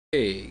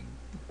Hey,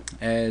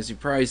 as you've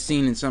probably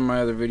seen in some of my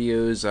other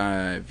videos,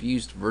 I've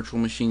used virtual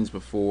machines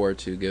before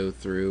to go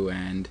through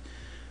and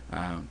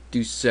do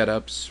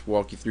setups,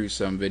 walk you through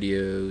some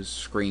videos,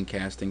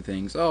 screencasting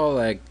things, all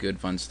that good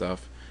fun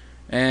stuff.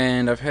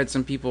 And I've had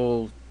some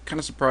people kind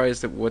of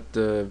surprised at what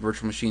the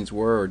virtual machines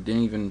were or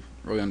didn't even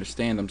really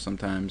understand them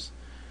sometimes.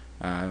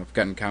 I've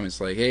gotten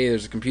comments like, hey,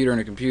 there's a computer in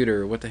a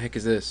computer, what the heck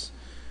is this?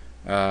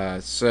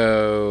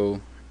 So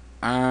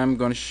I'm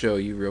going to show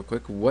you real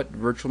quick what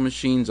virtual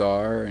machines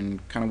are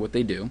and kind of what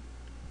they do.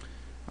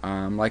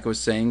 Like I was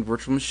saying,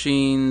 virtual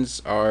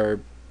machines are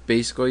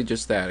basically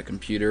just that, a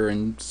computer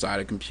inside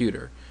a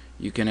computer.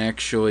 You can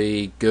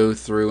actually go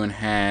through and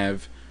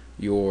have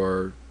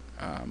your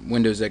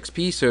Windows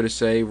XP, so to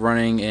say,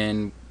 running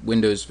in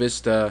Windows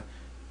Vista,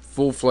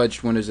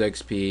 full-fledged Windows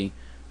XP.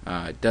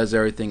 It does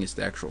everything. It's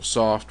the actual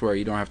software.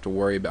 You don't have to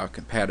worry about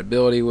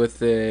compatibility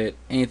with it,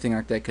 anything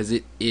like that, because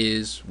it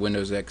is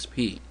Windows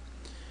XP.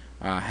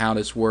 How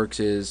this works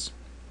is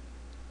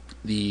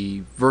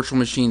the virtual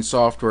machine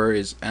software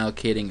is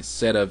allocating a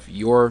set of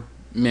your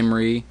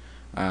memory,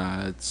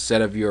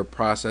 set of your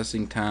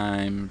processing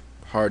time,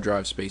 hard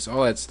drive space,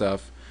 all that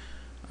stuff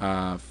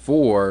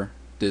for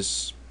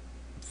this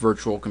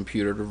virtual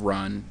computer to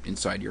run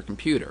inside your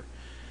computer.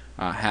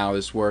 How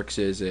this works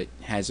is it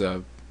has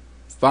a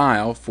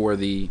file for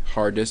the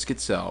hard disk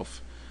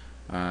itself.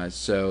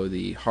 So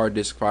the hard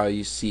disk file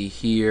you see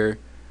here,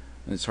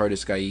 this hard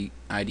disk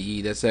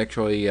IDE, that's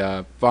actually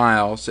a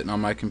file sitting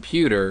on my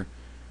computer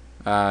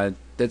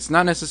that's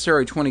not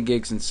necessarily 20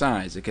 gigs in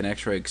size. It can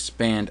actually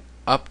expand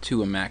up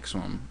to a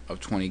maximum of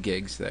 20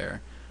 gigs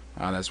there.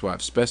 That's what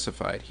I've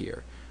specified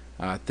here.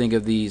 Think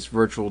of these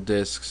virtual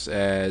disks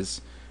as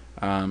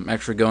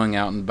actually going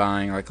out and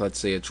buying, like, let's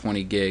say a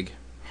 20 gig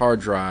hard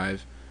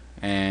drive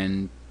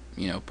and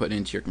put it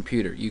into your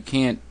computer. You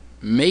can't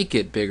make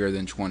it bigger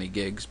than 20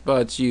 gigs,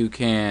 but you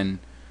can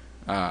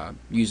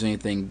use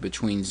anything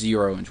between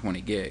 0 and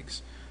 20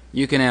 gigs.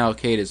 You can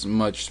allocate as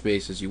much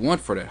space as you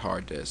want for that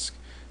hard disk.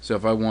 So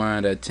if I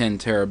wanted a 10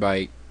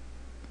 terabyte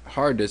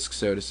hard disk,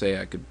 so to say,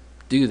 I could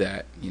do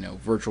that,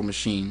 virtual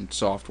machine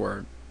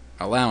software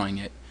allowing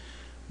it,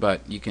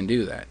 but you can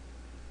do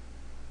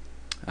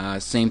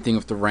that. Same thing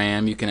with the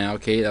RAM. You can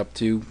allocate up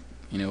to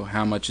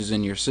how much is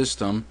in your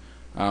system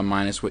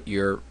minus what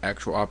your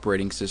actual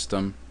operating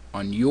system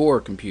on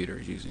your computer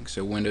is using.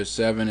 So Windows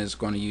 7 is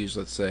going to use,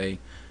 let's say,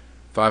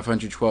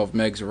 512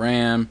 megs of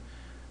RAM.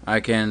 I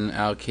can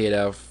allocate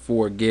out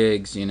 4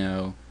 gigs,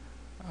 about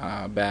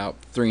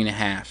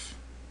 3.5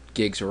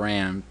 gigs of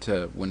RAM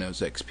to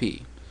Windows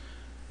XP.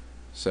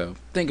 So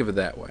think of it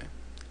that way.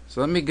 So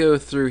let me go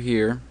through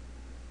here,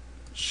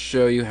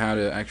 show you how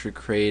to actually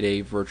create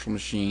a virtual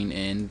machine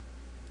in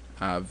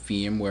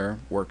VMware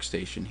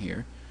Workstation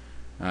here.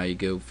 You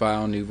go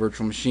File, New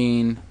Virtual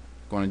Machine.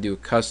 Going to do a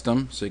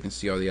custom so you can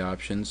see all the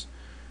options.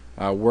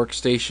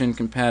 Workstation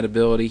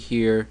compatibility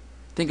here.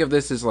 Think of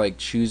this as like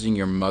choosing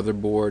your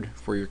motherboard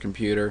for your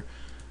computer.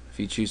 If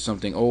you choose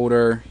something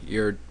older,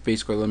 you're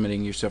basically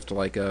limiting yourself to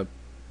like a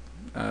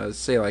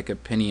say like a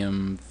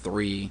Pentium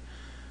 3.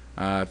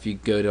 If you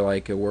go to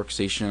like a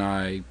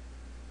workstation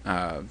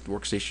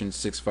workstation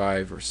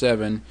 6.5 or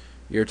 7,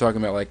 you're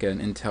talking about like an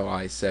Intel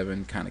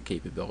i7 kind of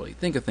capability.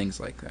 Think of things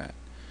like that.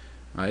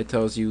 It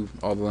tells you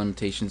all the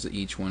limitations of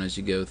each one as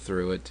you go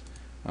through it,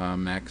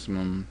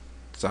 maximum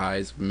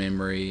size,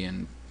 memory,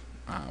 and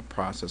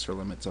processor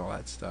limits, all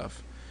that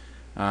stuff.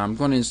 I'm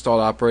going to install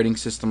the operating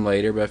system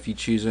later, but if you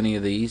choose any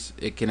of these,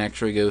 it can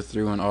actually go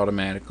through and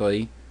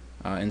automatically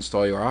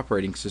install your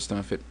operating system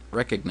if it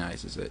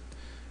recognizes it.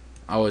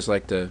 I always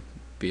like to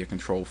be a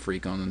control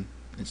freak on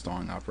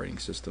installing operating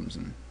systems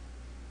and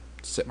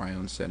set my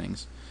own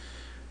settings.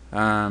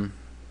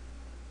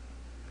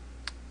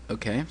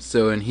 Okay,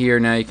 so in here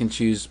now you can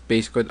choose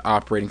basically the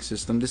operating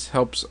system. This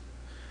helps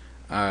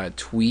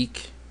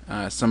tweak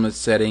some of the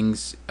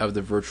settings of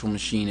the virtual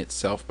machine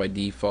itself by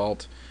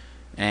default,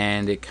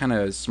 and it kind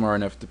of is smart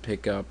enough to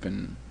pick up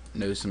and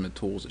know some of the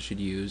tools it should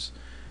use.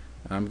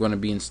 I'm going to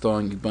be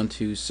installing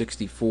Ubuntu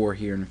 64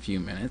 here in a few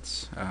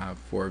minutes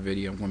for a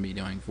video I'm going to be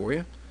doing for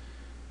you.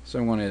 So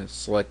I'm going to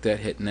select that,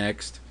 hit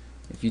next.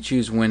 If you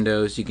choose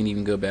Windows, you can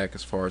even go back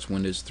as far as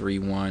Windows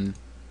 3.1.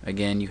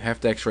 Again, you have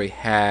to actually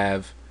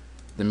have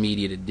the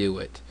media to do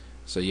it.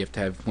 So you have to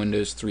have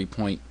Windows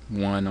 3.1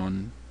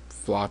 on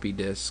floppy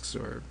disks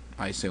or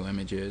ISO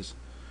images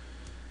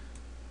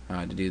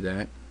to do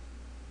that.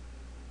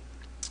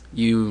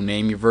 You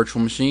name your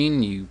virtual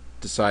machine, you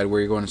decide where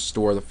you're going to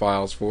store the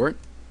files for it.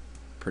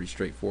 Pretty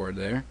straightforward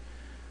there.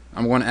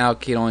 I'm going to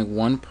allocate only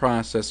one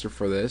processor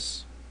for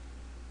this,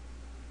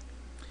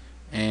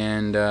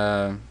 and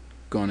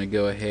going to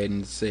go ahead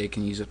and say it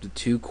can use up to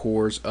 2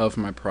 cores of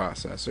my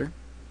processor.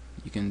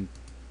 You can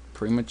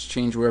pretty much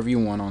change wherever you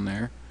want on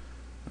there,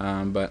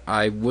 but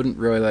I wouldn't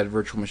really let a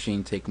virtual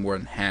machine take more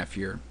than half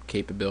your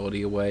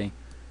capability away,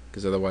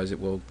 because otherwise it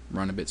will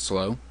run a bit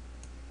slow.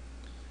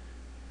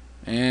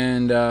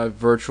 And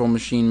virtual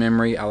machine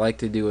memory, I like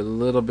to do a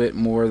little bit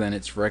more than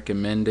it's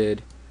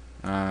recommended.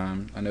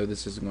 I know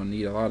this isn't going to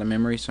need a lot of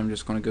memory, so I'm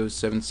just going to go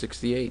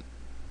 768.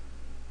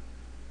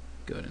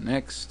 Go to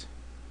next.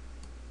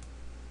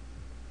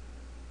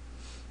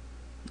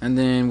 And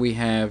then we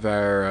have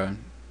our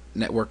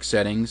network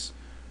settings.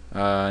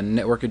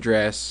 Network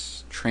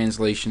address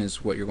translation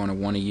is what you're going to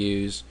want to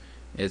use.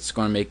 It's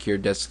going to make your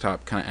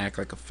desktop kind of act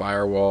like a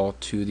firewall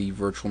to the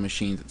virtual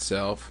machines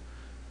itself.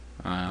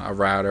 A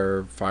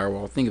router,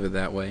 firewall, think of it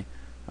that way.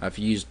 If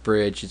you use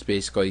bridge, it's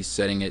basically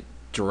setting it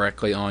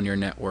directly on your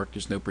network.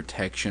 There's no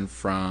protection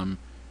from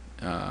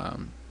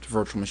the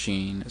virtual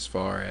machine as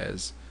far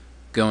as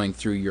going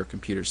through your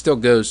computer. It still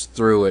goes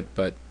through it,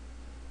 but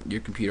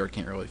your computer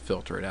can't really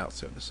filter it out,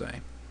 so to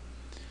say.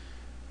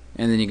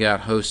 And then you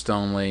got host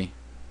only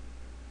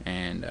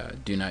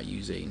and do not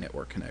use a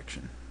network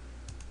connection.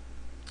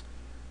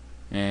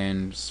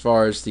 And as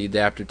far as the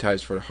adapter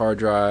types for the hard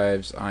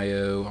drives,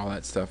 I/O, all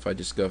that stuff, I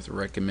just go with the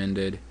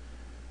recommended.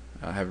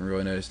 I haven't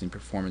really noticed any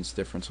performance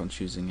difference on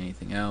choosing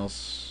anything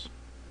else.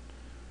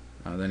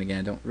 Then again,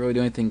 I don't really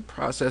do anything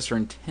processor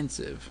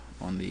intensive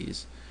on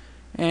these.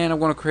 And I'm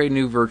going to create a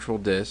new virtual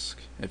disk.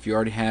 If you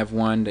already have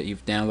one that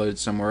you've downloaded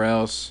somewhere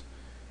else,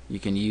 you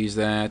can use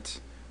that,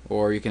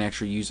 or you can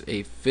actually use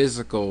a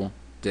physical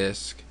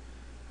disk.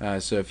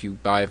 So if you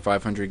buy a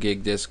 500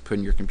 gig disk, put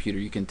in your computer,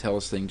 you can tell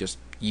this thing just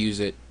use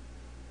it,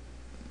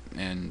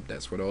 and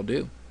that's what I'll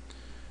do.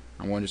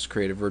 I want to just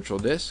create a virtual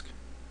disk.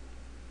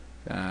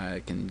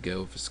 I can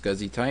go with a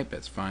SCSI type,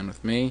 that's fine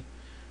with me.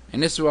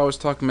 And this is what I was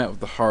talking about with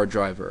the hard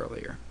drive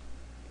earlier.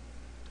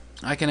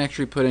 I can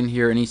actually put in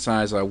here any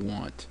size I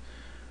want.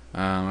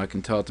 I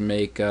can tell it to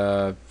make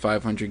a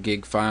 500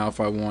 gig file if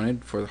I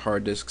wanted for the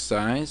hard disk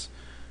size.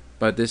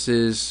 But this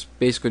is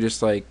basically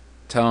just like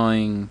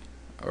telling,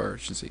 or I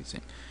shouldn't say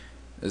same.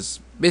 It's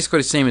basically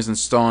the same as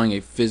installing a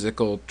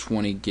physical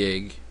 20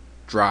 gig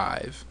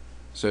drive,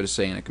 so to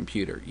say, in a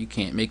computer. You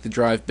can't make the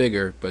drive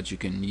bigger, but you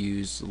can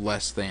use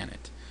less than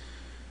it.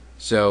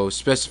 So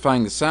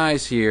specifying the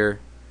size here,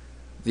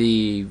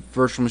 the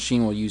virtual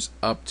machine will use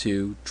up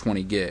to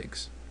 20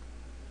 gigs.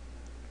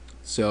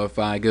 So if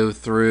I go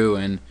through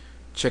and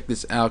check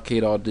this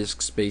allocate all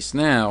disk space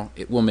now,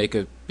 it will make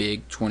a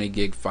big 20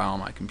 gig file on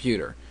my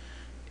computer.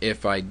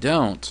 If I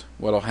don't,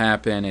 what will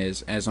happen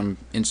is, as I'm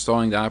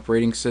installing the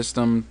operating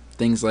system,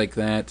 things like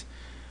that,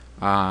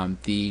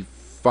 the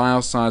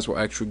file size will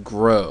actually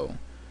grow.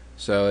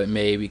 So it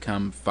may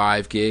become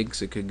 5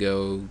 gigs, it could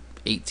go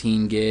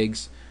 18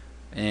 gigs,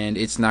 and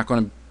it's not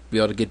going to be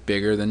able to get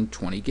bigger than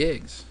 20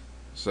 gigs.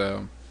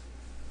 So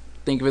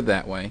think of it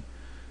that way.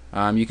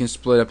 You can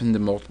split up into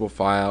multiple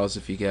files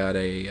if you got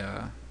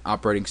a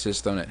operating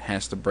system that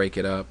has to break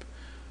it up,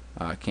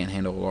 can't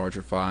handle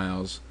larger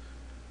files,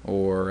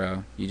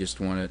 or you just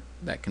want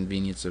that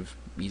convenience of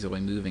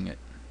easily moving it.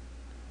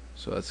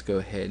 So let's go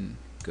ahead and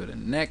go to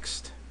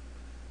next.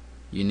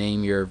 You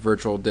name your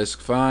virtual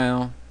disk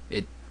file.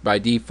 It by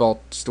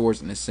default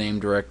stores in the same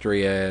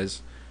directory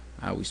as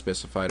we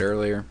specified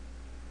earlier.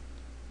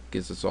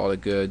 Gives us all the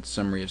good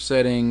summary of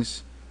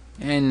settings,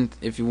 and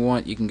if you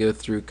want, you can go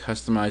through,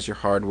 customize your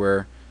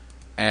hardware,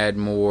 add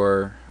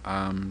more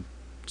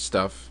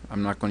stuff.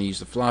 I'm not going to use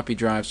the floppy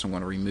drive, so I'm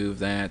going to remove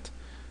that.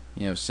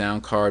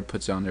 Sound card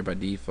puts it on there by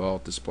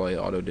default. Display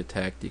auto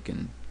detect, you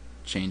can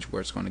change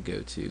where it's going to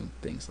go to,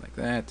 things like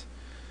that.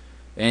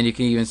 And you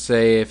can even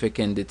say if it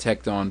can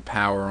detect on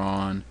power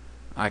on,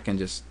 I can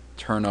just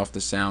turn off the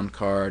sound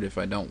card if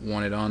I don't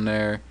want it on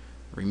there,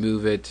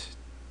 remove it,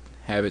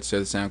 have it so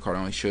the sound card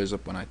only shows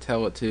up when I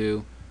tell it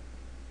to,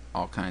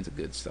 all kinds of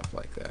good stuff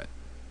like that.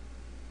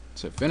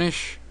 So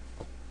finish,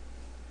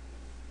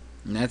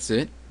 and that's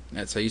it.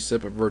 That's how you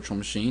set up a virtual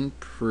machine.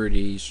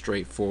 Pretty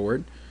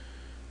straightforward.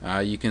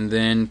 You can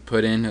then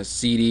put in a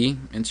CD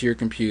into your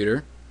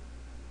computer,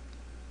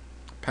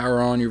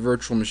 power on your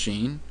virtual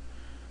machine,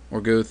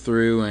 or go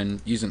through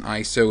and use an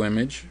ISO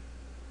image,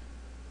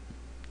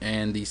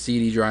 and the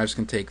CD drives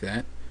can take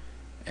that,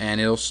 and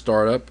it'll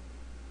start up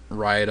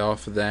right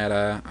off of that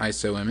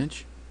ISO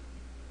image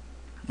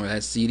or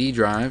that CD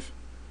drive.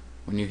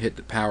 When you hit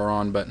the power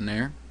on button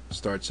there,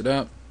 starts it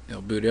up,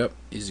 it'll boot up.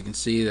 As you can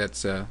see,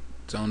 that's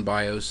its own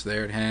BIOS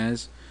there it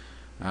has.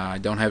 I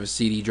don't have a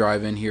CD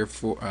drive in here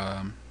for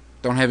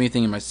don't have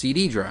anything in my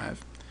CD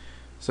drive,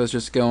 so it's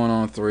just going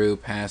on through,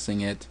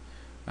 passing it.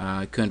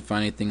 I couldn't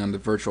find anything on the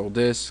virtual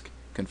disk,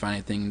 couldn't find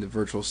anything in the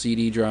virtual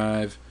CD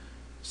drive,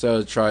 so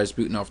it tries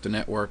booting off the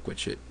network,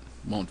 which it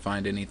won't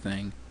find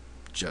anything,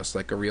 just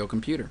like a real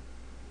computer.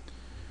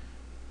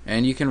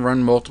 And you can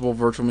run multiple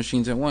virtual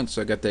machines at once.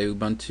 So I got the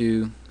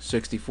Ubuntu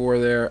 64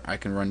 there. I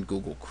can run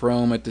Google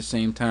Chrome at the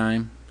same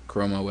time,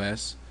 Chrome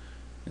OS,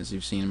 as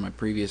you've seen in my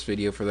previous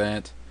video for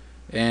that.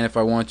 And if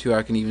I want to,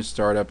 I can even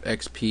start up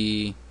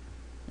XP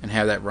and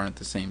have that run at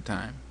the same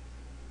time.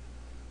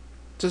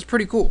 So it's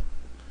pretty cool.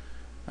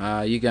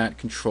 You got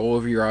control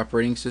over your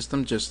operating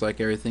system just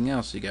like everything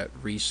else. You got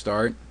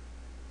restart,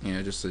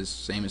 just the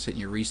same as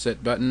hitting your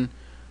reset button.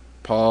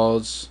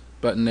 Pause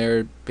button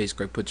there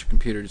basically puts your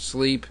computer to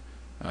sleep,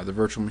 the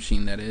virtual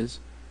machine that is.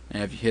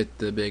 And if you hit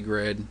the big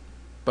red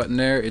button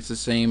there, it's the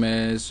same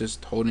as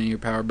just holding your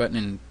power button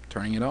and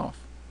turning it off,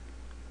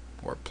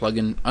 or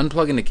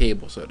unplugging the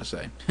cable, so to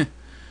say.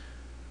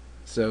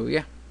 So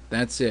yeah,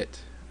 that's it.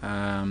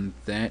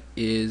 That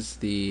is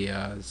the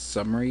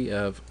summary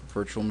of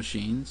virtual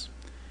machines.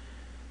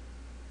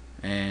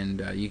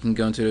 And you can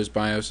go into those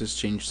BIOSes,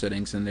 change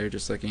settings in there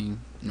just like a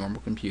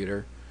normal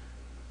computer.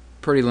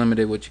 Pretty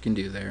limited what you can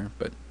do there,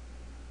 but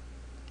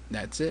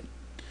that's it.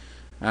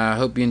 I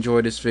hope you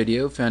enjoyed this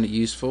video, found it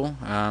useful.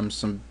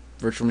 Some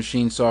virtual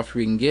machine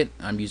software you can get.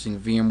 I'm using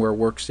VMware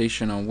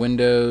Workstation on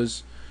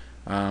Windows.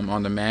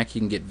 On the Mac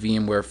you can get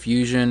VMware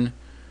Fusion.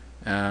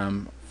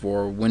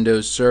 For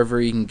Windows Server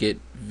you can get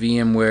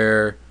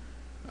VMware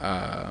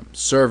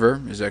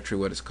Server is actually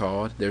what it's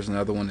called. There's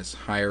another one that's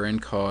higher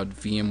end called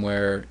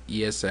VMware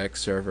ESX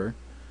Server.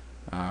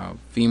 VMware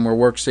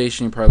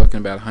Workstation, you're probably looking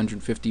about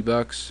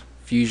 $150.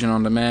 Fusion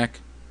on the Mac,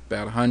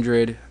 about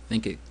 $100. I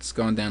think it's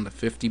gone down to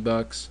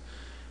 $50.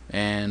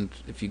 And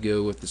if you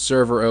go with the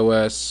Server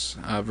OS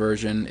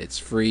version, it's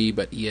free,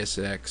 but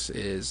ESX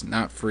is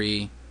not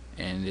free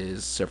and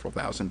is several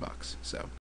 $1,000s. So